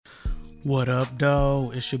What up,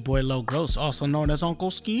 though? It's your boy Low Gross, also known as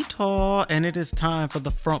Uncle Skeetar, and it is time for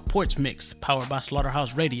the Front Porch Mix, powered by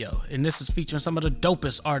Slaughterhouse Radio. And this is featuring some of the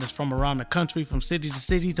dopest artists from around the country, from city to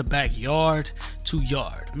city to backyard to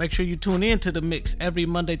yard. Make sure you tune in to the mix every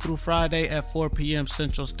Monday through Friday at 4 p.m.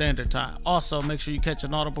 Central Standard Time. Also, make sure you catch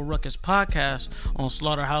an Audible Ruckus podcast on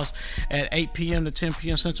Slaughterhouse at 8 p.m. to 10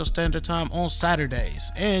 p.m. Central Standard Time on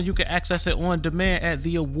Saturdays. And you can access it on demand at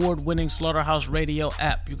the award-winning Slaughterhouse Radio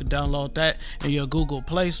app. You can download that in your Google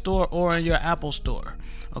Play Store or in your Apple Store.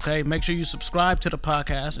 Okay, make sure you subscribe to the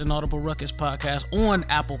podcast, an Audible Ruckus podcast, on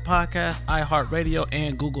Apple Podcasts, iHeartRadio,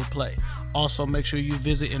 and Google Play. Also, make sure you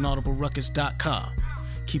visit inaudibleruckus.com.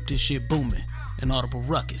 Keep this shit booming. Inaudible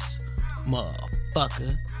Ruckus,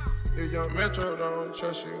 motherfucker. If Young Metro don't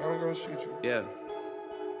trust you, I'm gonna shoot you. Yeah. And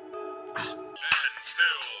still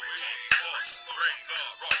we must bring the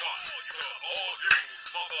ruckus to all you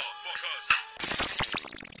motherfuckers.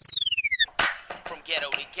 From ghetto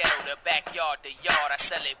to ghetto, the backyard to yard, I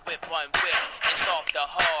sell it with one whip. It's off the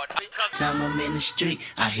hard. Time I'm in the street,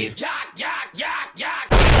 I hear Yak, yak, yak, yak.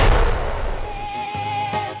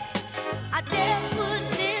 I just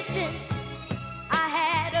wouldn't listen. I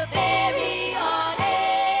had a very hard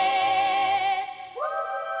head.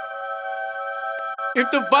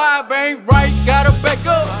 If the vibe ain't right, gotta back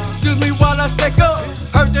up. Excuse me while I stack up.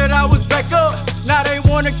 Heard that I was back up, now they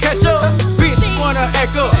wanna catch up. Bitch wanna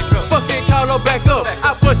act up, fucking call her back up.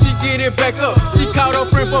 I but she get it back up, she called her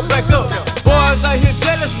friend for back up. Boys out here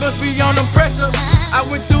jealous, must be on them pressure. I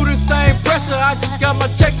went through the same pressure, I just got my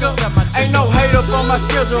checkup. Ain't no hate up on my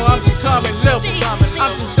schedule, I'm just climbing level.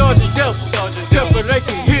 I'm just dodging devil, so they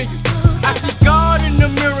can hear you. I see God in the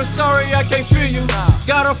mirror, sorry I can't feel you.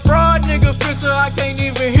 Got a fraud nigga filter, I can't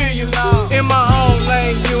even hear you. In my own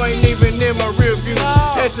lane, you ain't even in my rear view.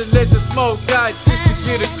 Had to let the smoke die just to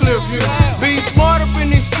get a clear view. Be smart up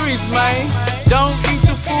in these streets, man. Don't eat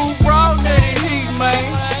the food raw, let it heat, man.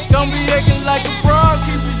 Don't be acting like a broad,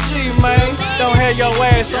 keep it G, man. Don't have your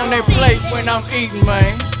ass on that plate when I'm eating,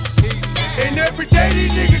 man. And every day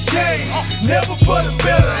these niggas change, never for the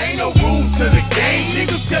better. Ain't no rules to the game.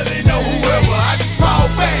 Niggas telling no whoever, I just fall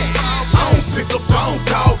back. I don't pick up, I don't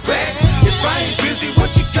call back. If I ain't busy,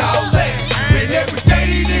 what you call that? And every day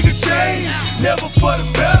these niggas change, never for the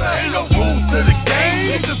better. Ain't no rules to the game.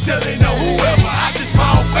 Niggas telling no whoever, I just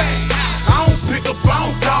fall back. I don't pick up, I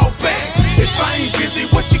don't call back. If I ain't busy,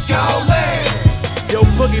 what you call that? Yo,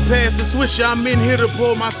 Boogie past the swisher, I'm in here to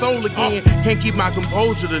pour my soul again. Can't keep my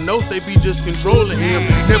composure, the notes they be just controlling him.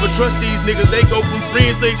 Never trust these niggas, they go from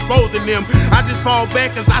friends to exposing them. I just fall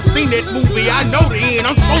back cause I seen that movie, I know the end,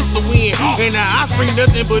 I'm supposed to win. And now I spring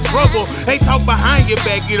nothing but trouble. They talk behind your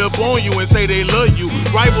back, get up on you and say they love you.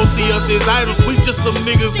 Rivals see us as idols, we just some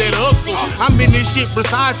niggas that hustle. I'm in this shit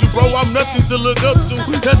beside you, bro, I'm nothing to look up to.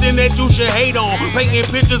 Nothing that you should hate on. Painting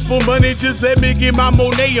pictures for money, just let me get my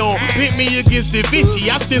Monet on. Pit me against the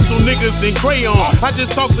I stencil niggas in crayon. I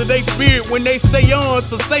just talk to they spirit when they say on,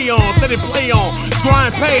 so say on, let it play on.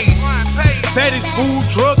 Grind pays. Fattest food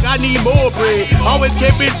truck, I need more bread. Always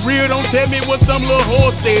kept it real, don't tell me what some little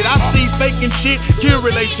horse said. I see faking shit, kill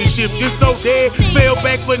relationships, just so dead. Fell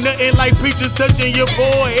back for nothing like preachers touching your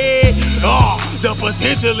forehead. Oh, the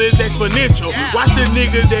potential is exponential. Watch the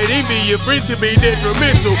niggas that envy your friends to be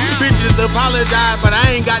detrimental. Bitches apologize, but I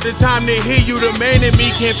ain't got the time to hear you. The man in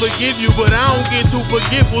me can't forgive you, but I don't get too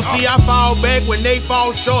forgetful. See, I fall back when they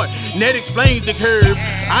fall short, and that explains the curve.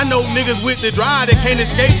 I know niggas with the drive that can't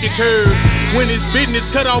escape the curve. When it's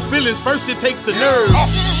business, cut off feelings, first it takes a nerve.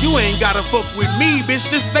 You ain't gotta fuck with me,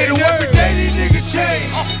 bitch, just say the word. Every day these niggas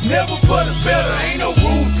change, never for the better. Ain't no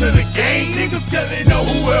rules to the game. Niggas telling no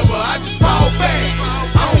whoever, I just fall back.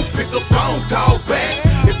 I don't pick up, I don't call back.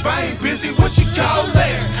 If I ain't busy, what you call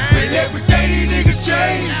that? And every day these niggas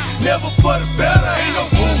change, never for the better. Ain't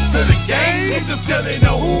no rules to the game. Niggas telling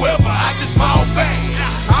no whoever, I just fall back.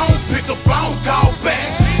 I don't pick up, I don't call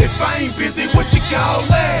back. If I ain't busy, what you call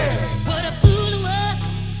that? What a fool it was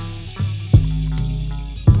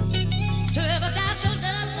to ever doubt your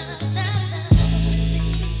love.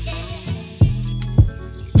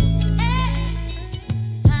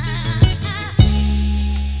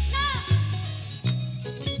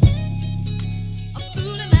 A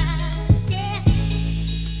fool am I, yeah.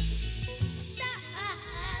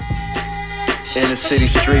 Inner city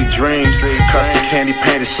street dreams, custom candy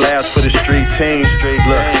painted slabs for the street teams.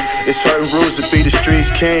 Look, it's certain rules to be the streets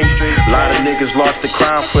king. A lot of niggas lost the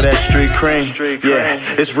crown for that street cream. Yeah,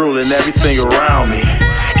 it's ruling everything around me.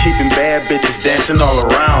 Keeping bad bitches dancing all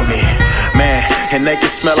around me. Man, and they can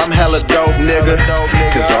smell I'm hella dope, nigga.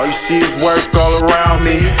 Cause all you see is work all around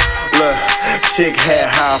me. Look, chick hat,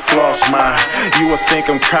 how I floss mine. You would think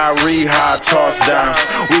I'm Kyrie, how I toss dimes.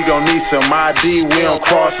 We gon' need some ID, we don't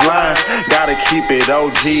cross lines. Gotta keep it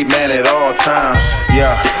OG, man, at all times.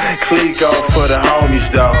 Yeah, Clico for the homies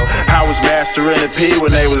though. I was mastering the P when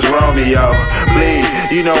they was Romeo. Bleed,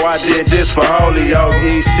 you know I did this for Holio.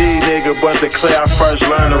 EC nigga, but the clear I first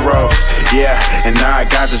learned the ropes. Yeah, and now I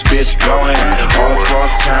got this bitch going all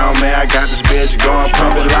across town, man. I got this bitch going,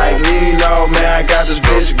 pumping like Nino, man. I got this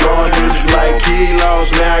bitch going, music like kilos,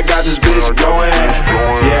 man. I got this bitch going.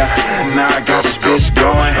 Yeah, now I got this bitch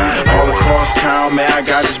going all across town, man. I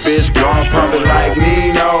got this bitch going, pumping like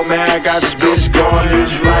Nino, man. I got this bitch going,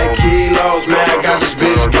 music like kilos, man. I got this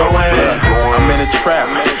bitch going. I'm in a trap,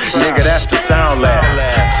 nigga, that's the sound lab.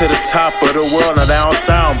 To the top of the world, now that don't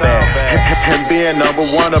sound bad. And being number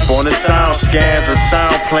one up on the sound scans, a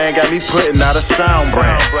sound plan got me putting out a sound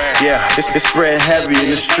brand. Yeah, it's spreading heavy in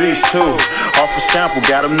the streets too. Off a sample,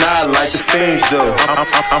 got them nodding like the fiends do.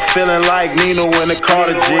 I'm feeling like Nino in the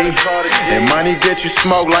Carter G. And money get you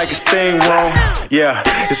smoked like a steam room. Yeah,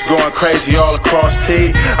 it's going crazy all across T.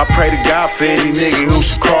 I pray to God for any nigga who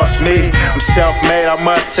should cross me. I'm self-made, I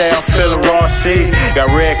must say I'm feeling raw C. Got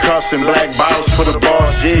red cups and black bottles for the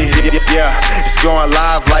boss G's. Yeah, it's going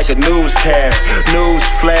live like a newscast. News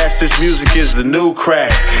flash, this music is the new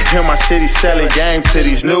crack. Hear my city selling game to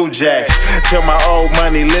these new jacks. Till my old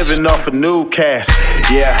money living off a new cash.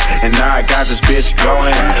 Yeah, and now I got this bitch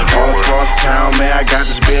going all across town, man. I got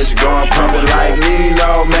this bitch going, pumping like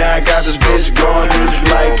Nino, man. I got this bitch going, music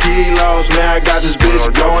like kilos, man. I got this bitch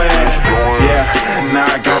going. Yeah, now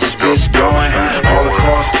I got this bitch going all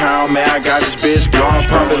across town, man. I got this bitch going,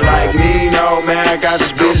 pumping like Nino, man. I got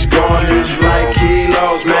this bitch going, music like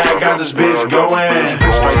kilos, man. I got this bitch going.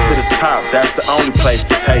 Straight to the top, that's the only place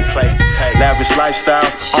to take. Lavish lifestyle,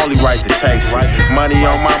 only right to chase it. Money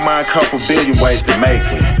on my mind, couple billion ways to make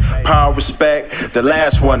it. Power, respect, the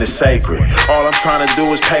last one is sacred. All I'm trying to do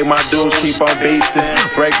is pay my dues, keep on beasting.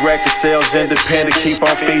 Break record sales, independent, keep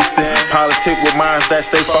on feasting. Politic with minds that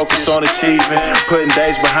stay focused on achieving. Putting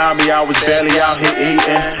days behind me, I was barely out here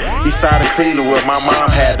eating. East side of Cleveland where my mom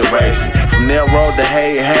had to raise me. From there road to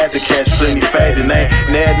hay, had to catch plenty fading. Ain't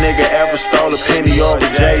that nigga ever stole a penny or a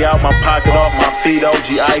J out my pocket, off my feet.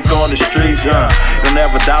 OG Ike on the streets, You'll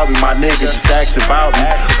never doubt me, my nigga, just ask about me.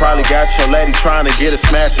 Probably got your lady trying to get a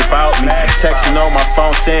smash about me. Texting on my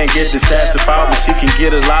phone saying get this ass about me. She can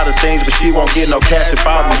get a lot of things, but she won't get no cash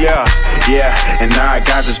about me. Yeah, and now I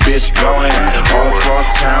got this bitch going all across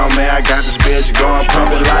town, man. I got this bitch going,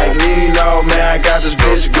 pumping like Nino, man. I got this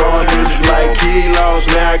bitch going, music like kilos,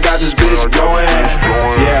 man. I got this bitch going.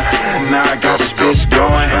 Yeah, now I got this bitch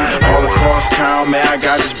going all across town, man. I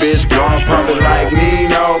got this bitch going, pumping like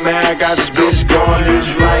Nino, man. I got this bitch going,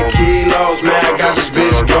 music like kilos, man. I got this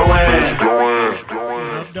bitch going.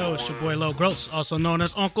 It's your boy Low Gross, also known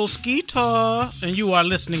as Uncle Skeetar, and you are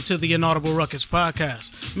listening to the Inaudible Ruckus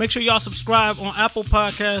podcast. Make sure y'all subscribe on Apple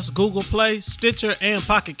Podcasts, Google Play, Stitcher, and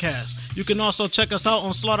Pocket Cast. You can also check us out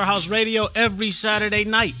on Slaughterhouse Radio every Saturday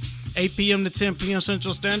night, 8 p.m. to 10 p.m.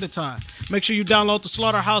 Central Standard Time. Make sure you download the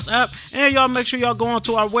Slaughterhouse app, and y'all make sure y'all go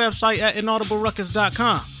onto our website at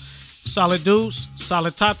inaudibleruckus.com. Solid dudes,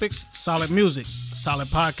 solid topics, solid music, solid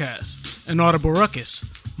podcast. Inaudible Ruckus,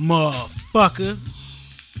 motherfucker.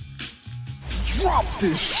 Drop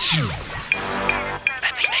this shit.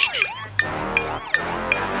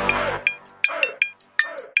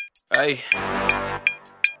 Hey.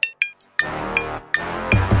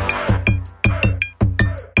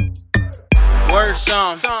 Word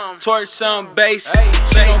some, twerk some bass.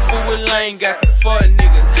 She gon' fool with lane, got the fuck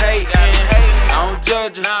niggas hatin'. I don't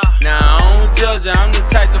judge her, nah, I don't judge her. I'm the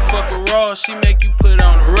type to fuck her raw, she make you put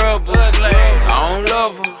on the rubber. I don't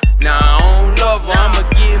love her, nah, I don't love her. I'ma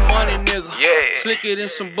get money, nigga. Slicker than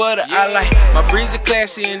some butter. I like my breezy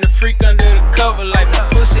classy and the freak under the cover. Like my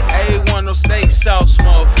pussy A1, no steak sauce,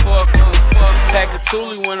 motherfucker. Pack a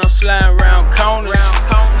toolie when I'm sliding around corners.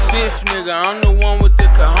 Stiff nigga, I'm the one with the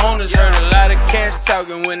cojones. Heard a lot of cats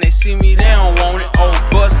talking when they see me, they don't want it. Old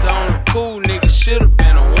buster on the cool, nigga, should've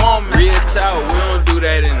been a woman. Real talk, we don't do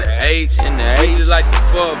that in the H. We just like to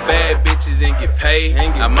fuck bad bitches and get paid.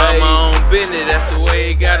 I mind my own business, that's the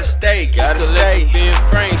way it gotta stay. Gotta stay. Being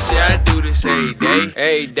frank, shit, I do this every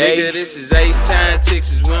day. Nigga, this is H-Time,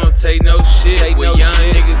 Texas, we don't take no shit. When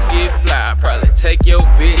young niggas get fly, I probably take your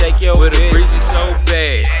bitch. With a breezy so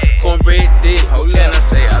bad, cornbread dick. What can I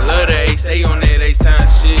say? I love the H, stay on that H-Time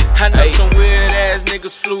shit. I know some weird ass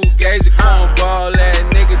niggas flew gaze, a cornball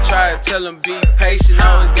ass nigga try to tell them be patient.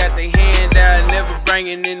 Always got their hand out, never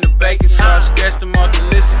bringing in the bacon. So I scratched them off the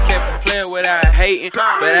list and kept it playing without hating.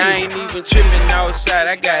 But I ain't even tripping outside,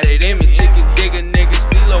 I got it in me. Chicken digger nigga,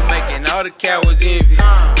 Stilo making all the cowards envy.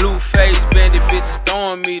 Blue face bandit bitches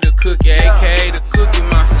throwing me the cookie, aka the cookie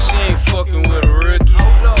monster. She ain't fucking with a rookie.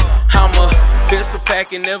 I'm a pistol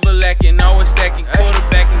packing, never lacking, always stacking,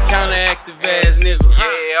 quarterback and counteractive ass nigga.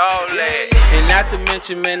 Yeah, all that. And not to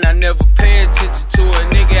mention, man, I never pay attention to a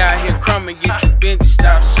nigga out here crumbing, get you Benji,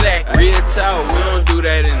 stop slacking. Real talk, we don't do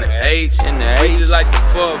that in the H. We just like to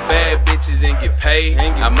fuck bad bitches and get paid.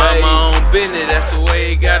 I mind my own business, that's the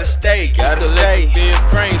way it gotta stay. Gotta stay. Being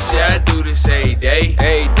frank, shit, I do this every day.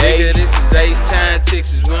 Nigga, this is H-Time,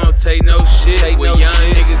 Texas, we don't take no shit. When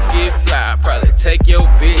young niggas get fly, I probably take your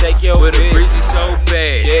bitch. With a breezy so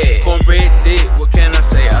bad, cornbread dick, what can I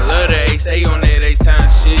say? I love the H, stay on that H-Time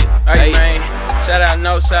shit. Hey man, shout out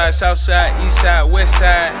Northside, Southside, Eastside,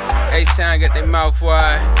 Westside. H-Time got their mouth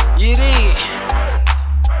wide. You did.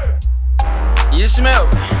 You smell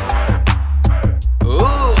me.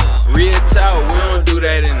 Ooh, real talk, we don't do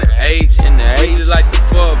that in the H. We just like to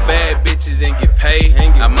fuck bad bitches and get paid.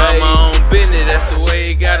 I mind my own business, that's the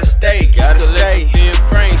way it gotta stay. Gotta stay. Being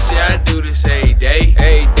frank, shit, I do this every day.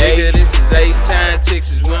 Nigga, this is H-Time,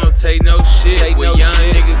 Texas, we don't take no shit. When young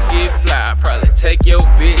niggas get fly, I probably take your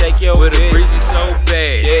bitch. With a breezy so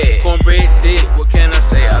bad, cornbread dick, what can I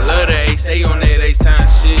say? I love the H, stay on that H-Time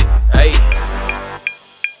shit. Hey.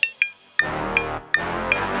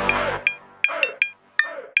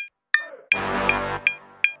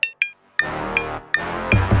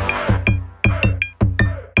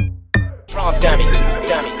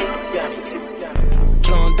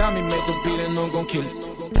 John Dummy make a beat and I'm gon' kill it.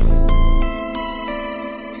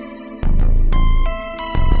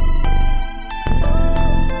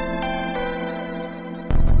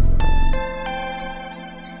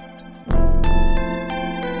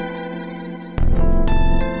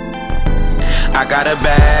 I got a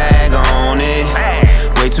bag on it.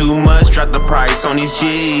 Way too much, drop the price on these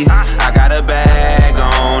G's. I got a bag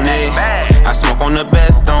on it. I smoke on the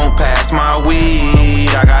best, don't pass my weed.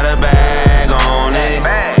 I got a bag on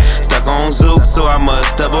it. Stuck on Zook, so I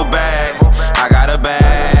must double back. I got a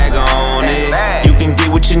bag on it. You can get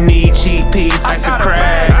what you need, cheap piece, ice and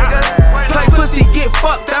crack. Play pussy, get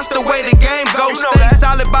fucked, that's the way the game goes. Stay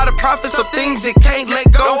solid by the profits of things you can't let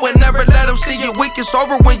go. And never let them see you weak, it's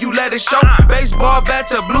over when you let it show. Baseball bat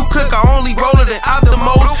to blue cook, I only roll it in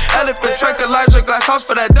Optimos. Elephant tranquilizer, glass house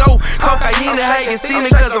for that dough. Cocaine and hay, you seen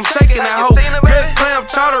it cause I'm shaking that hoe. Good clam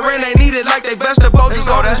chowder and they need it like they vegetables. As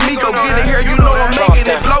long as me go get it here, you know I'm making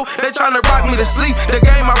it blow. They tryna rock me to sleep, the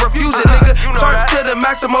game I refuse it, nigga. Turn to the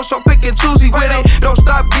maximum, so pick and choosy with it. Don't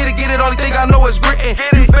stop, get it, only thing I know is gritting.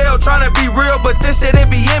 You fail tryna be real, but this shit, it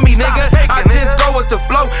be in me, nigga. I just go with the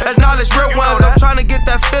flow, acknowledge real ones. I'm tryna get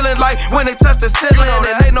that feeling like when they touch the ceiling.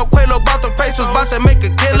 And ain't no Quelo about the pesos, about to make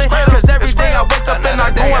a killing. Cause every day I wake up and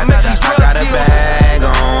I go and make these drug deals. I got a bag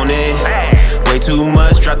on it. Way too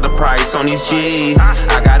much, drop the price on these G's.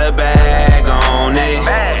 I got a bag on it.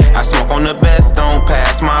 I smoke on the best, don't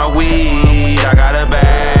pass my weed. I got a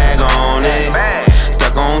bag on it.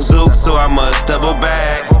 Stuck on Zook, so I must double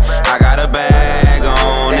back. I got a bag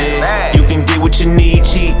on it. You can get what you need,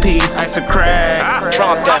 cheap piece, ice and crack.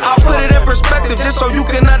 I'll put it in perspective just so you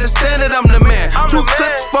can understand that I'm the man. 2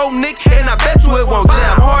 clips for Nick, and I bet you it won't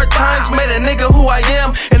jam. Hard times made a nigga who I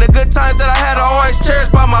am, and the good times that I had I always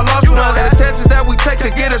cherished by my lost ones. And the chances that we take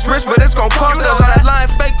to get us rich, but it's gon' cost us. All that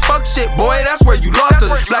lying fake fuck shit, boy, that's where you lost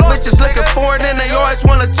us. Like bitches looking for it, and they always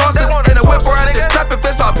wanna toss us. In a whip or at the trap, if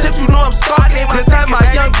it's about tips, you know I'm stalking. Just had my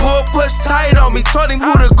young bull pushed tight on me, told him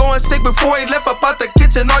who to go and sick before he left up out the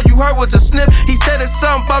kitchen. All you heard was a sniff. He said it's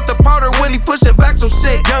something about the powder when he pushing back some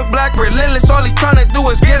shit. Young black relentless, all he tryna do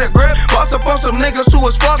is get a grip. Boss up on some niggas who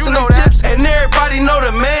was flossing them chips, and everybody know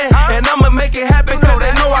the man. And I'ma make it happen cause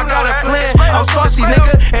they know I got a plan. I'm saucy,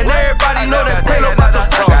 nigga, and everybody know that Quelo about the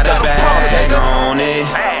I got a bag on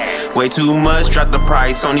it. Way too much, drop the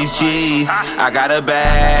price on these G's. I got a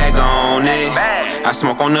bag on it. I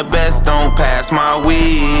smoke on the best, don't pass my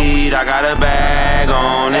weed. I got a bag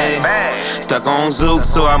on it. Stuck on Zook,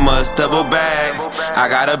 so I must double back. I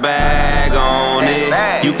got a bag on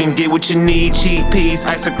it. You can get what you need, cheap piece,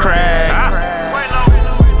 ice and crack.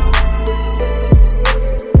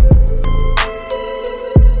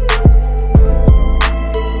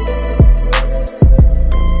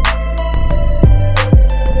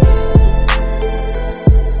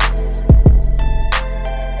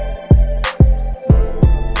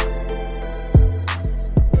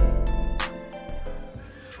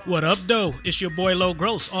 What up, though? It's your boy Low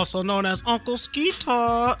Gross, also known as Uncle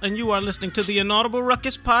Skeetar, and you are listening to the Inaudible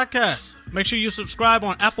Ruckus Podcast. Make sure you subscribe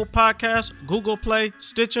on Apple Podcasts, Google Play,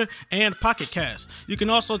 Stitcher, and Pocket Cast. You can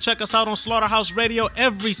also check us out on Slaughterhouse Radio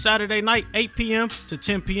every Saturday night, 8 p.m. to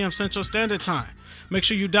 10 p.m. Central Standard Time. Make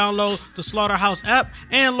sure you download the Slaughterhouse app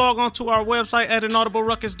and log on to our website at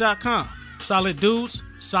inaudibleruckus.com. Solid dudes,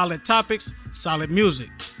 solid topics, solid music,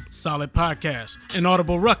 solid podcast.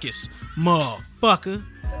 Inaudible Ruckus, motherfucker.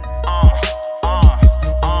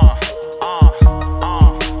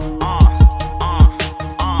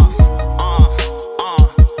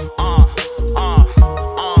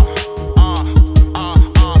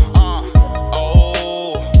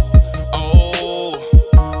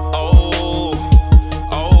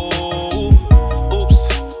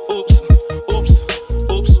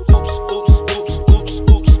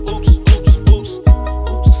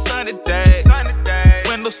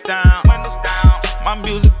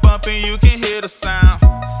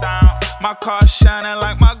 My car shining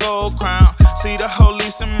like my gold crown. See the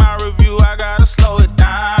police in my review, I gotta slow it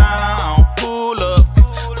down. Pull up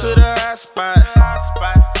to the hot spot.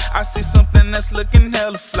 I see something that's looking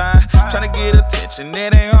hella fly. Tryna get attention,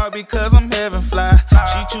 it ain't hard because I'm heaven fly.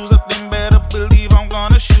 She choose up, then better believe I'm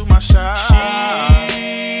gonna shoot my shot. She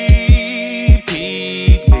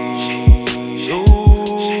peeped me,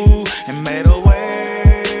 ooh, and made a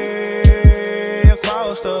way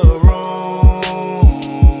across the room.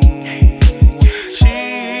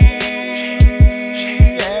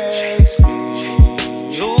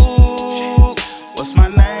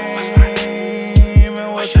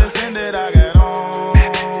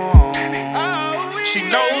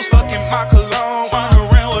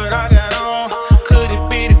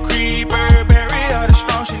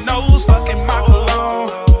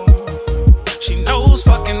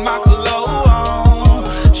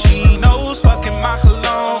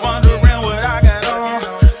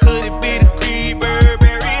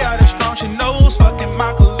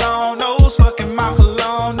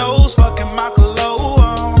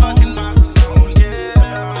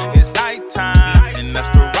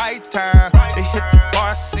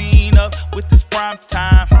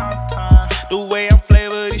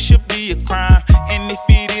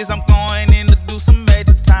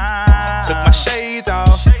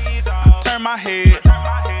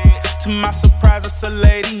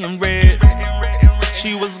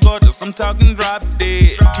 I'm talking drop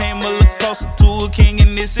dead. Came a little closer to a king,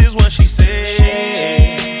 and this is what she said. She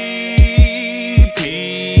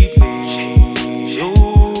peeped me,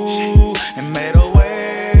 ooh, and made a way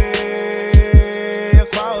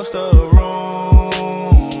across the room.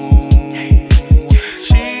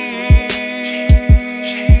 She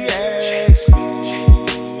asked me,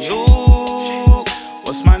 ooh,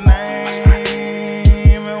 what's my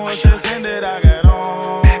name and what's the scent that I got on?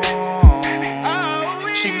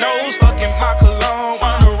 She knows fucking my cologne,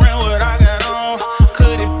 wondering what I got on.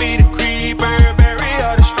 Could it be the creep, Burberry,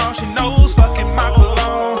 or the strong? She knows fucking my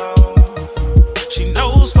cologne. She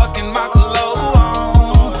knows fucking my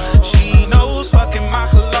cologne. She knows fucking my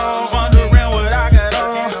cologne, wondering what I got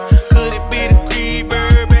on. Could it be the creep,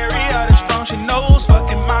 Burberry, or the strong? She knows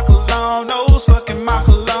fucking my cologne, knows fucking my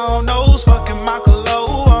cologne, knows fucking my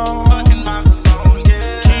cologne.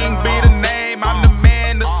 King be the name, I'm the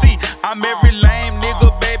man to see. I'm every lame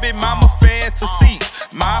nigga, baby mama fantasy.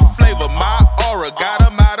 My flavor, my aura, got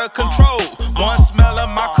them out of control. One smell of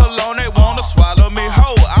my cologne, they wanna swallow me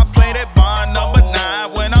whole. I play that Bond number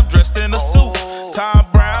 9 when I'm dressed in a suit. Tom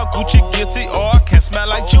Brown, Gucci, guilty, or I can smell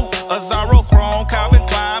like you. Azzaro, Chrome, Calvin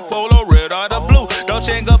Klein, Polo, red or the blue.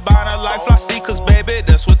 Dolce & Gabbana, like Flossie, cause baby,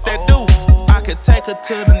 that's what they do. I could take her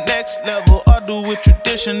to the next level or do it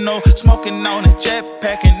traditional. Smoking on a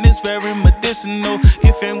jetpack and it's very medicinal.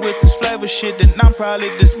 If and with this flavor shit, then I'm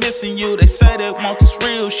probably dismissing you. They say they want this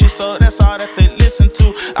real shit, so that's all that they listen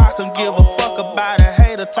to. I can give a fuck about a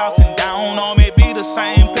hater talking down on me. Be the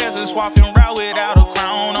same peasants walking around without a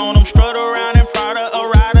crown on them. Strut around in Prada, a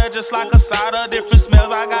rider, just like a cider. Different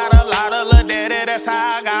smells, I got a lot of Lil Daddy, that's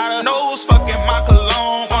how I got her. Nose fucking my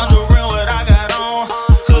cologne, wondering what I got on.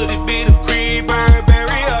 Could it be the cream,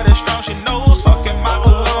 Burberry, or the strong? She knows fucking my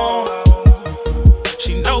cologne.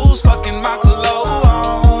 She knows fucking my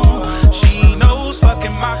cologne. She knows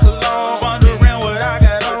fucking my cologne, wondering what I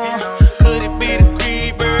got on. Could it be the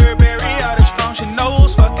cream, Burberry, or the strong? She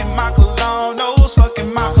knows fucking my cologne, knows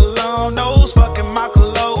fucking my cologne, knows fucking my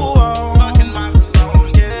cologne. Fucking my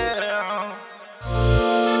cologne, yeah.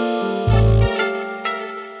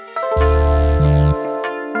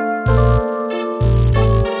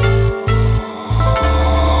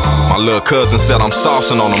 little cousin said I'm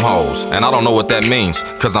saucing on them hoes, and I don't know what that means,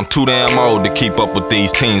 cause I'm too damn old to keep up with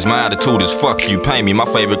these teens. My attitude is fuck you, pay me. My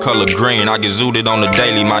favorite color green. I get zooted on the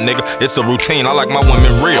daily, my nigga. It's a routine. I like my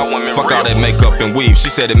women real. Fuck all that makeup and weave. She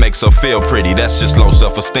said it makes her feel pretty. That's just low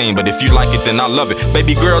self-esteem. But if you like it, then I love it.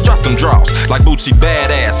 Baby girl, drop them draws. Like Bootsy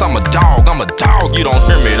badass. I'm a dog. You don't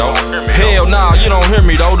hear me though. Hell nah, you don't hear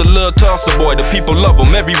me though. The little Tulsa boy, the people love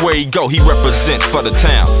him. Everywhere he go, he represent for the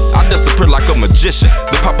town. I disappear like a magician.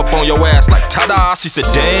 They pop up on your ass like ta-da. She said,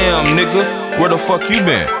 damn nigga, where the fuck you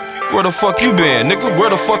been? Where the fuck you been, nigga? Where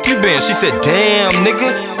the fuck you been? She said, damn,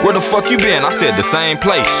 nigga, where the fuck you been? I said, the same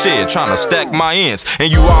place, shit, tryna stack my ends. And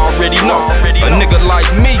you already know, a nigga like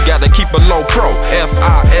me gotta keep a low pro.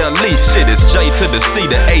 F-I-L-E, shit, it's J to the C,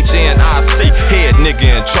 the H-N-I-C. Head nigga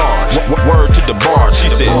in charge, word to the bar, she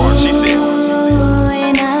said. Ooh,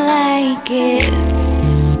 and I like it.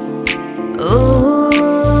 Ooh,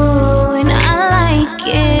 and I like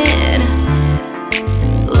it.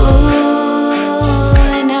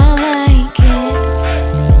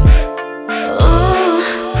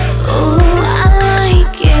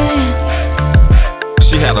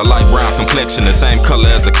 Had a light brown complexion, the same color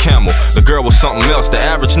as a camel. The girl was something else, the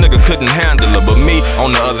average nigga couldn't handle her. But me,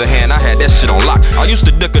 on the other hand, I had that shit on lock. I used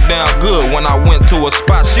to dick her down good when I went to a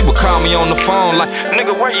spot. She would call me on the phone like,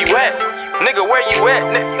 nigga, where you at? Nigga, where you at?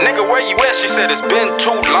 Nigga, where you at? She said, it's been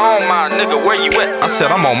too long, my nigga, where you at? I said,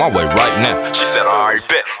 I'm on my way right now. She said, alright,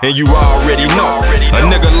 bet. And you already know, a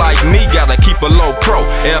nigga like me gotta keep a low pro.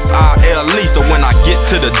 F-I-L-E, so when I get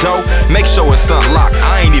to the door, make sure it's unlocked.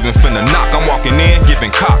 I ain't even finna knock, I'm walking in, giving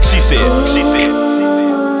cock. She said.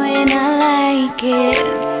 Ooh, and I like it.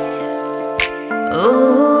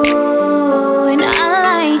 Ooh, and I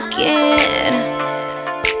like it.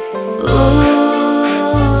 Ooh.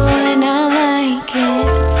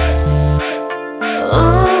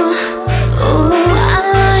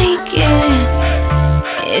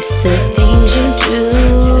 It's the things you do,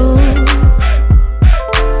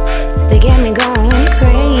 they get me going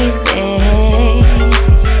crazy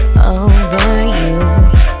over you.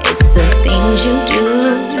 It's the things you do,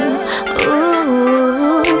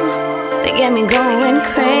 ooh, they get me going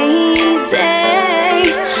crazy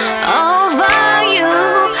over you.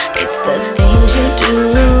 It's the things you do,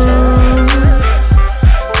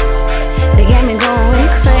 they get me going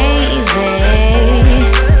crazy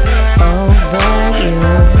over you.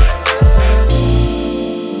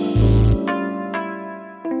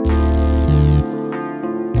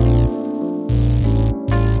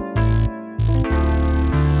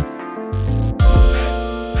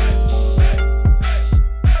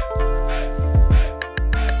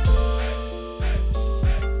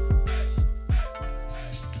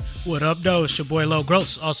 What up, though? It's your boy Low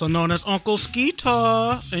Gross, also known as Uncle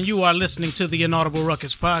Skeetar, and you are listening to the Inaudible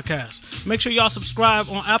Ruckus podcast. Make sure y'all subscribe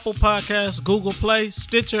on Apple Podcasts, Google Play,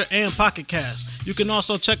 Stitcher, and Pocket Cast. You can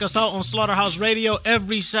also check us out on Slaughterhouse Radio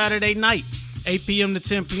every Saturday night, 8 p.m. to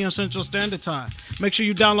 10 p.m. Central Standard Time. Make sure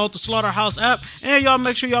you download the Slaughterhouse app, and y'all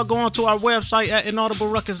make sure y'all go onto our website at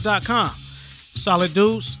inaudibleruckus.com. Solid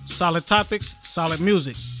dudes, solid topics, solid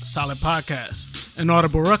music, solid podcast.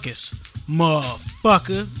 Inaudible Ruckus,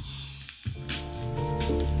 motherfucker.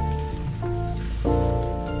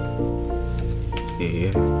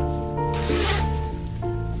 Yeah.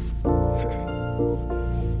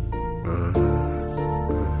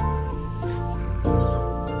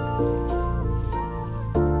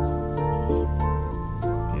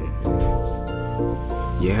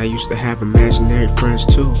 Yeah, I used to have imaginary friends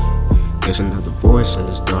too. There's another voice in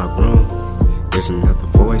this dark room. There's another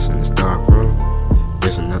voice in this dark room.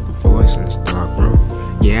 There's another voice in this dark room.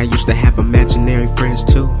 Yeah, I used to have imaginary friends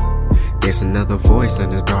too. There's another voice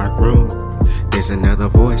in this dark room. There's another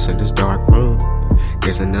voice in this dark room.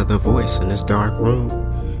 There's another voice in this dark room.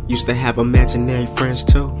 Used to have imaginary friends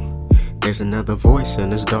too. There's another voice in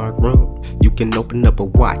this dark room. You can open up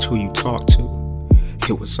and watch who you talk to.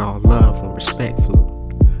 It was all love when respect flew.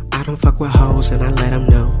 I don't fuck with hoes and I let them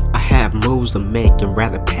know. I have moves to make and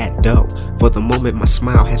rather pat dough. For the moment my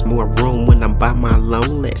smile has more room when I'm by my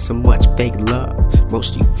lonely. So much fake love,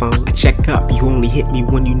 most you phone. I check up, you only hit me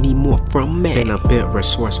when you need more from me. Been a bit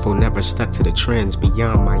resourceful, never stuck to the trends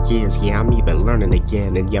beyond my years. Yeah, I'm even learning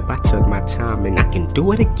again. And yep, I took my time and I can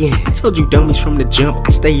do it again. I told you dummies from the jump, I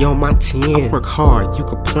stay on my 10. I work hard, you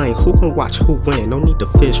complain, who can watch who win? No need to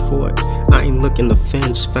fish for it, I ain't looking to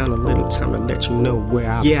fin. Just found a little time to let you know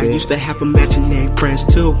where I've been. I used to have imaginary friends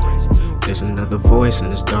too. There's another voice in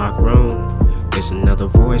this dark room. There's another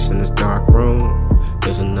voice in this dark room.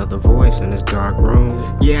 There's another voice in this dark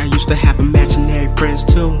room. Yeah, I used to have imaginary friends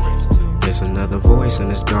too. There's another voice in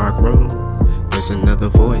this dark room. There's another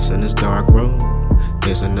voice in this dark room.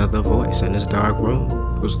 There's another voice in this dark room.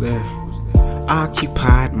 Who's there?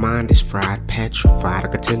 Occupied, mind is fried, petrified. I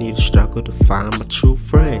continue to struggle to find my true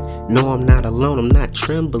friend. No, I'm not alone, I'm not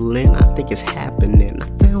trembling. I think it's happening, I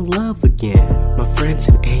found love again. My friend's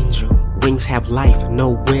an angel, wings have life,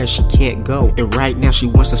 nowhere she can't go. And right now she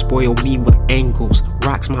wants to spoil me with angles.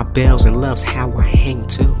 Rocks my bells and loves how I hang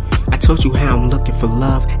too. I told you how I'm looking for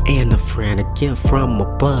love and a friend, a gift from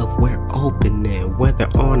above. We're opening, whether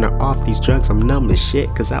on or off these drugs, I'm numb as shit.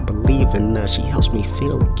 Cause I believe in her, she helps me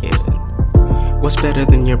feel again. What's better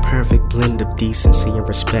than your perfect blend of decency and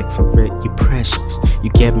respect for it? You precious, you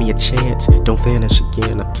gave me a chance, don't vanish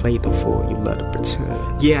again. I played the fool, you love to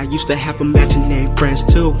pretend. Yeah, I used to have imaginary friends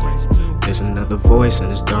too. There's another voice in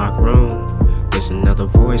this dark room. There's another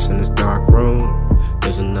voice in this dark room.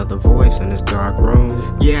 There's another voice in this dark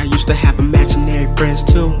room. Yeah, I used to have imaginary friends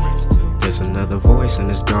too. There's another voice in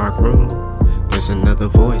this dark room. There's another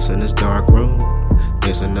voice in this dark room.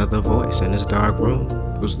 There's another voice in this dark room.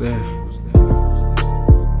 Who's there?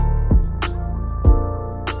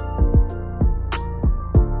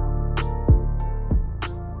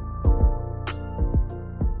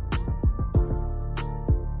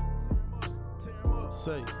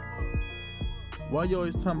 Say, why you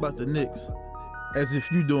always talking about the Knicks as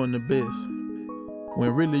if you doing the best,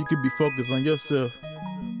 when really you could be focused on yourself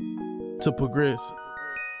to progress?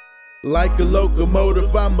 Like a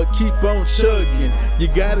locomotive, I'ma keep on chugging. You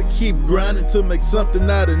gotta keep grinding to make something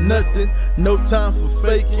out of nothing. No time for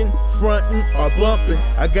faking, fronting, or bumping.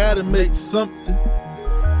 I gotta make something.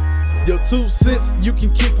 Your 2 cents, you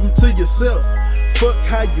can keep them to yourself. Fuck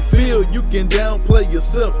how you feel, you can downplay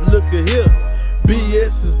yourself. Look at here.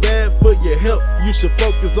 BS is bad for your health. You should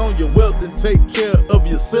focus on your wealth and take care of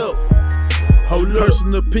yourself. Hold up.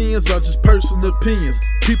 Personal opinions are just personal opinions.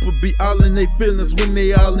 People be all in their feelings when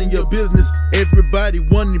they all in your business. Everybody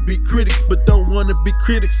wanna be critics but don't wanna be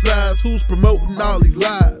criticized. Who's promoting all these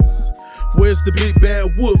lies? Where's the big bad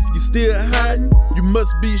wolf? You still hiding? You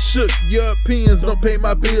must be shook. Your opinions don't pay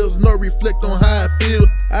my bills nor reflect on how I feel.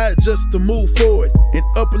 I adjust to move forward and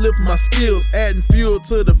uplift my skills, adding fuel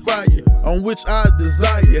to the fire on which I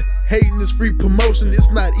desire. Hating is free promotion,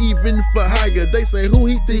 it's not even for hire. They say who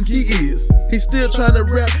he think he is. He still trying to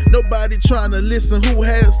rap, nobody trying to listen. Who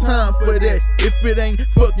has time for that? If it ain't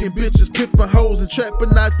fucking bitches, pimping hoes and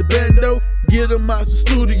trapping out the bando, get them out the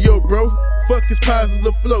studio, bro. Fuck his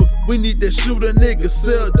positive flow. We need that shooter nigga,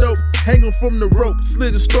 sell dope, hang him from the rope,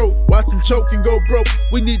 slit his throat, watch him choke and go broke.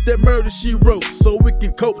 We need that murder she wrote, so we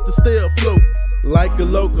can cope to stay afloat. Like a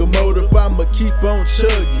locomotive, I'ma keep on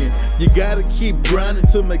chugging. You gotta keep grinding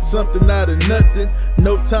to make something out of nothing.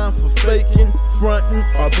 No time for faking, fronting,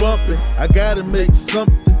 or bumping. I gotta make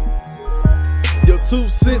something. Your 2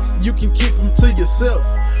 cents, you can keep them to yourself.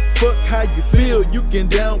 Fuck how you feel, you can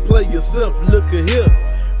downplay yourself. Look at here.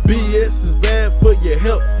 BS is bad for your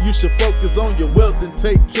health. You should focus on your wealth and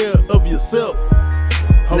take care of yourself.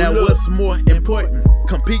 Now what's more important,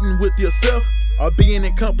 competing with yourself or being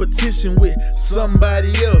in competition with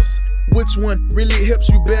somebody else? Which one really helps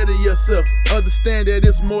you better yourself? Understand that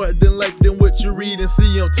it's more than life than what you read and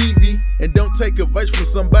see on TV. And don't take advice from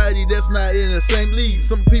somebody that's not in the same league.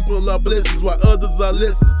 Some people are blessings while others are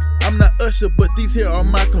lessons. I'm not Usher, but these here are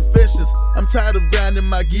my confessions. I'm tired of grinding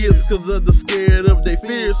my gears cause of the scared of their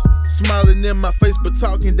fears. Smiling in my face but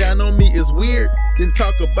talking down on me is weird. Then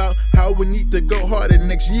talk about how we need to go harder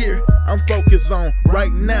next year. I'm focused on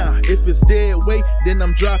right now. If it's dead weight, then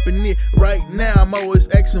I'm dropping it right now. I'm always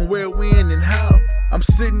asking where, when, and how. I'm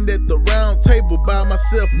sitting at the round table by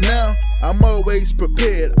myself now. I'm always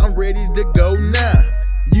prepared, I'm ready to go now.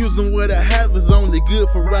 Using what I have is only good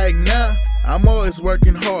for right now. I'm always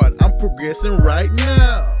working hard, I'm progressing right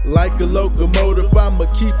now. Like a locomotive, I'ma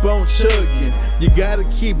keep on chugging. You gotta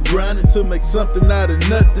keep grinding to make something out of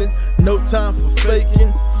nothing. No time for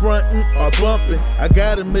faking, fronting, or bumping. I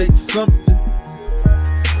gotta make something.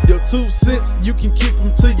 Your 2 cents, you can keep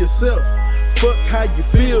them to yourself. Fuck how you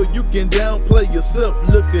feel, you can downplay yourself.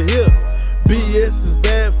 Look at here. BS is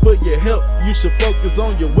bad for your health. You should focus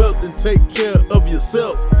on your wealth and take care of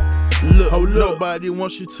yourself. Look, nobody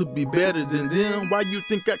wants you to be better than them. Why you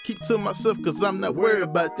think I keep to myself? Cause I'm not worried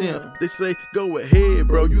about them. They say, go ahead,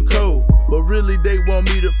 bro, you cold. But really they want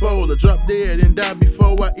me to fold or drop dead and die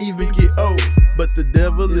before I even get old. But the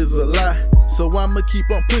devil is a lie, so I'ma keep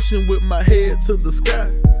on pushing with my head to the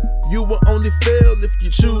sky. You will only fail if you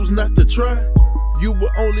choose not to try. You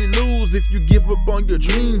will only lose if you give up on your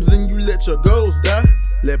dreams and you let your goals die.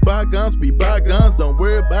 Let bygones be bygones, don't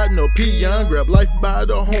worry about no peon. Grab life by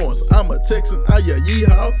the horns, I'm a Texan,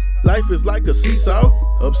 yeehaw. Life is like a seesaw,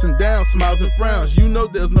 ups and downs, smiles and frowns. You know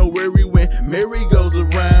there's no worry when Mary goes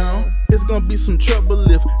around. It's gonna be some trouble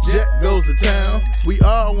if Jack goes to town. We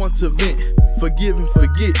all want to vent, forgive and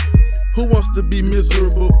forget. Who wants to be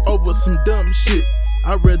miserable over some dumb shit?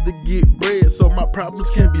 I'd rather get bread so my problems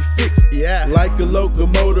can be fixed. Yeah, like a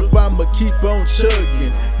locomotive, I'ma keep on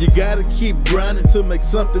chugging. You gotta keep grinding to make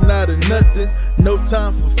something out of nothing. No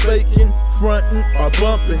time for faking, fronting, or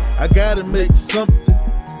bumping. I gotta make something.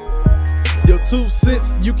 Your 2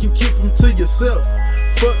 cents, you can keep them to yourself.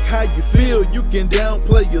 Fuck how you feel, you can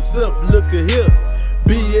downplay yourself. Look at here,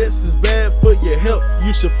 BS is bad for your health.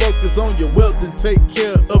 You should focus on your wealth and take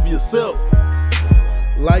care of yourself.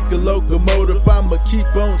 Like a locomotive, I'ma keep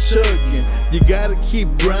on chugging. You gotta keep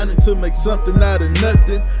grinding to make something out of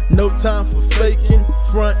nothing. No time for faking,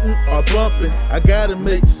 fronting, or bumping. I gotta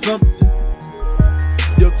make something.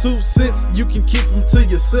 Your 2 cents, you can keep them to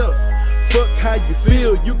yourself. Fuck how you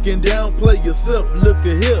feel, you can downplay yourself. Look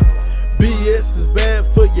at here, BS is bad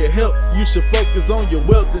for your health. You should focus on your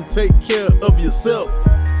wealth and take care of yourself.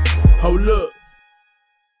 Hold up.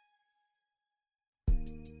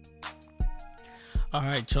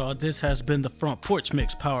 Alright, y'all, this has been the Front Porch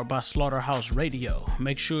Mix powered by Slaughterhouse Radio.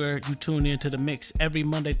 Make sure you tune in to the mix every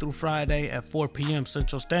Monday through Friday at 4 p.m.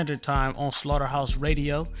 Central Standard Time on Slaughterhouse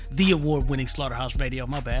Radio, the award-winning Slaughterhouse Radio.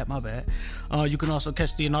 My bad. You can also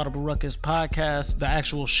catch the Inaudible Ruckus podcast, the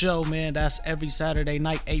actual show, man. That's every Saturday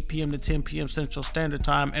night, 8 p.m. to 10 p.m. Central Standard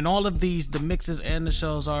Time. And all of these, the mixes and the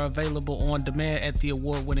shows, are available on demand at the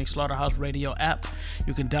award-winning Slaughterhouse Radio app.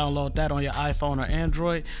 You can download that on your iPhone or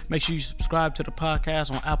Android. Make sure you subscribe to the podcast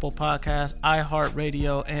on Apple Podcasts,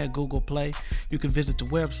 iHeartRadio, and Google Play. You can visit the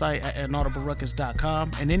website at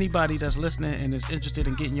inaudibleruckus.com. And anybody that's listening and is interested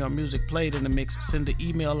in getting your music played in the mix, send an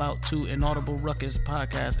email out to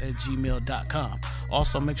inaudibleruckuspodcast@gmail.com.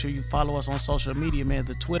 Also, make sure you follow us on social media, man.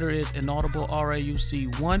 The Twitter is Inaudible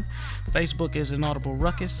RAUC1. Facebook is Inaudible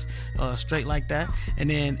Ruckus, straight like that. And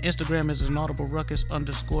then Instagram is Inaudible Ruckus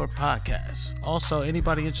 _podcast. Also,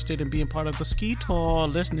 anybody interested in being part of the Ski Tour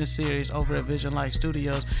listening series over at Vision Light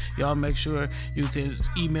Studios, y'all make sure you can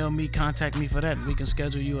email me, contact me for that, and we can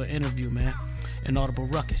schedule you an interview, man. Inaudible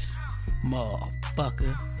Ruckus,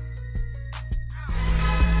 motherfucker.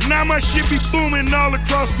 Now my shit be booming all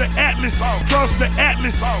across the Atlas, across the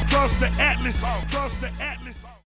Atlas, across the Atlas, across the Atlas.